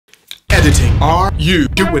editing. Are you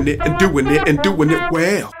doing it and doing it and doing it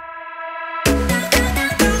well?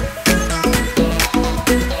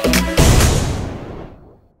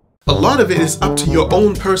 A lot of it is up to your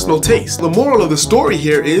own personal taste. The moral of the story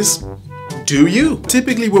here is, do you?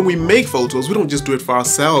 Typically when we make photos, we don't just do it for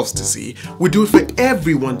ourselves to see, we do it for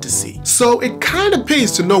everyone to see. So it kind of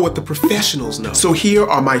pays to know what the professionals know. So here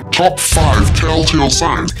are my top 5 telltale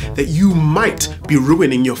signs that you might be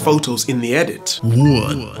ruining your photos in the edit.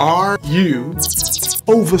 1. Are you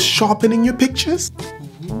over sharpening your pictures?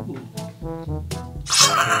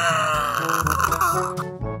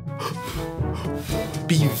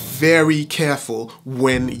 Be very careful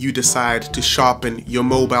when you decide to sharpen your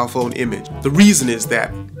mobile phone image. The reason is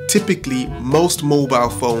that typically most mobile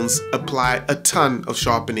phones apply a ton of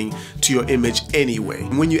sharpening to your image anyway.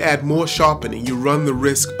 When you add more sharpening, you run the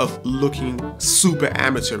risk of looking super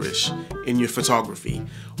amateurish in your photography.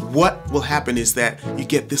 What will happen is that you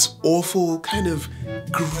get this awful kind of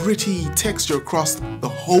gritty texture across the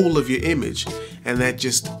whole of your image, and that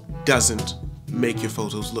just doesn't make your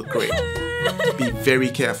photos look great. Be very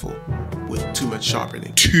careful with too much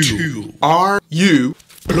sharpening. 2. Are you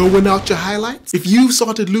blowing out your highlights? If you've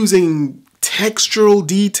started losing textural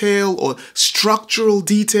detail or structural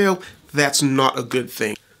detail, that's not a good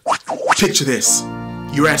thing. Picture this.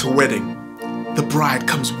 You're at a wedding. The bride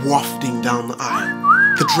comes wafting down the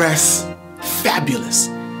aisle. The dress, fabulous,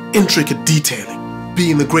 intricate detailing.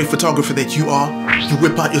 Being the great photographer that you are, you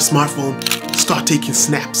whip out your smartphone, start taking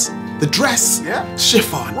snaps. The dress,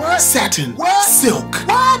 chiffon, satin, silk,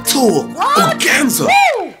 tulle, organza.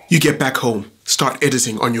 You get back home, start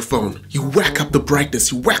editing on your phone. You whack up the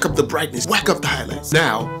brightness, whack up the highlights.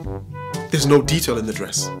 Now, there's no detail in the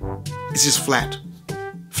dress. It's just flat.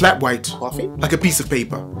 Flat white, like a piece of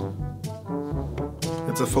paper.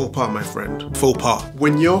 It's a faux pas, my friend. Faux pas.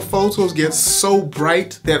 When your photos get so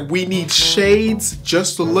bright that we need shades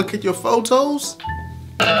just to look at your photos,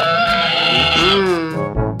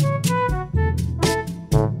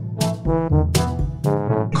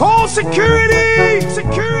 Call security!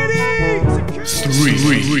 Security! 3.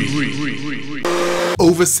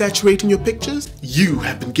 Oversaturating your pictures? You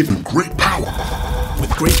have been given great power. With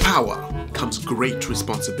great power comes great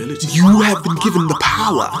responsibility. You have been given the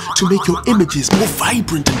power to make your images more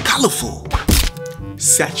vibrant and colorful.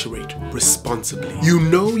 Saturate responsibly. You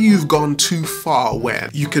know you've gone too far when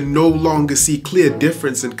you can no longer see clear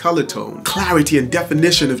difference in color tone. Clarity and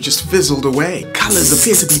definition have just fizzled away. Colors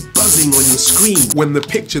appear to be buzzing on your screen when the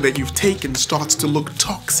picture that you've taken starts to look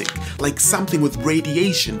toxic, like something with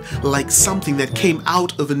radiation, like something that came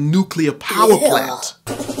out of a nuclear power plant.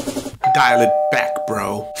 Dial it back,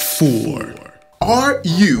 bro. 4. Are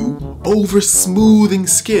you over smoothing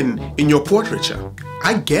skin in your portraiture?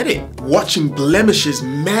 I get it. Watching blemishes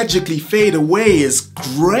magically fade away is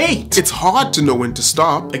great. It's hard to know when to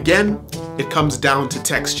stop. Again, it comes down to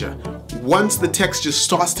texture. Once the texture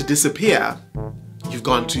starts to disappear, you've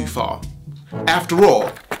gone too far. After all,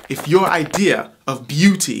 if your idea of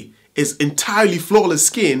beauty is entirely flawless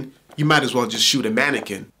skin, you might as well just shoot a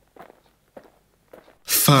mannequin.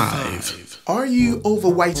 5. Are you over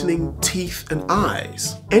whitening teeth and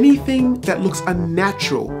eyes? Anything that looks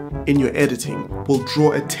unnatural in your editing will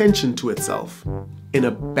draw attention to itself in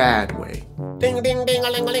a bad way. Ding ding ding a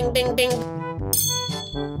ling a ling ding ding.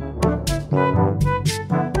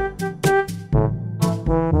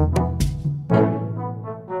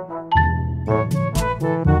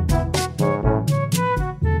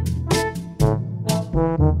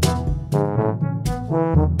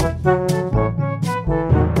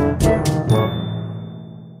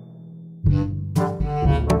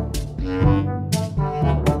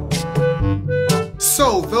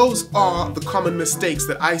 So those are the common mistakes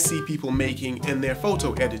that I see people making in their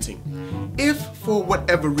photo editing. If for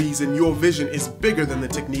whatever reason your vision is bigger than the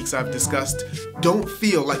techniques I've discussed, don't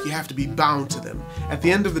feel like you have to be bound to them. At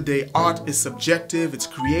the end of the day, art is subjective, it's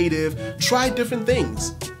creative. Try different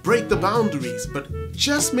things, break the boundaries, but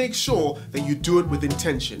just make sure that you do it with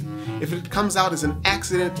intention. If it comes out as an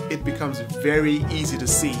accident, it becomes very easy to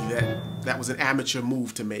see that that was an amateur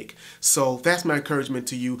move to make. So that's my encouragement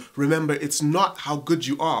to you. Remember, it's not how good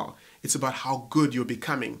you are, it's about how good you're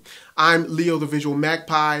becoming. I'm Leo the Visual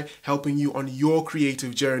Magpie, helping you on your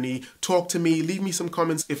creative journey. Talk to me, leave me some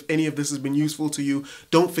comments if any of this has been useful to you.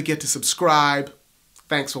 Don't forget to subscribe.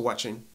 Thanks for watching.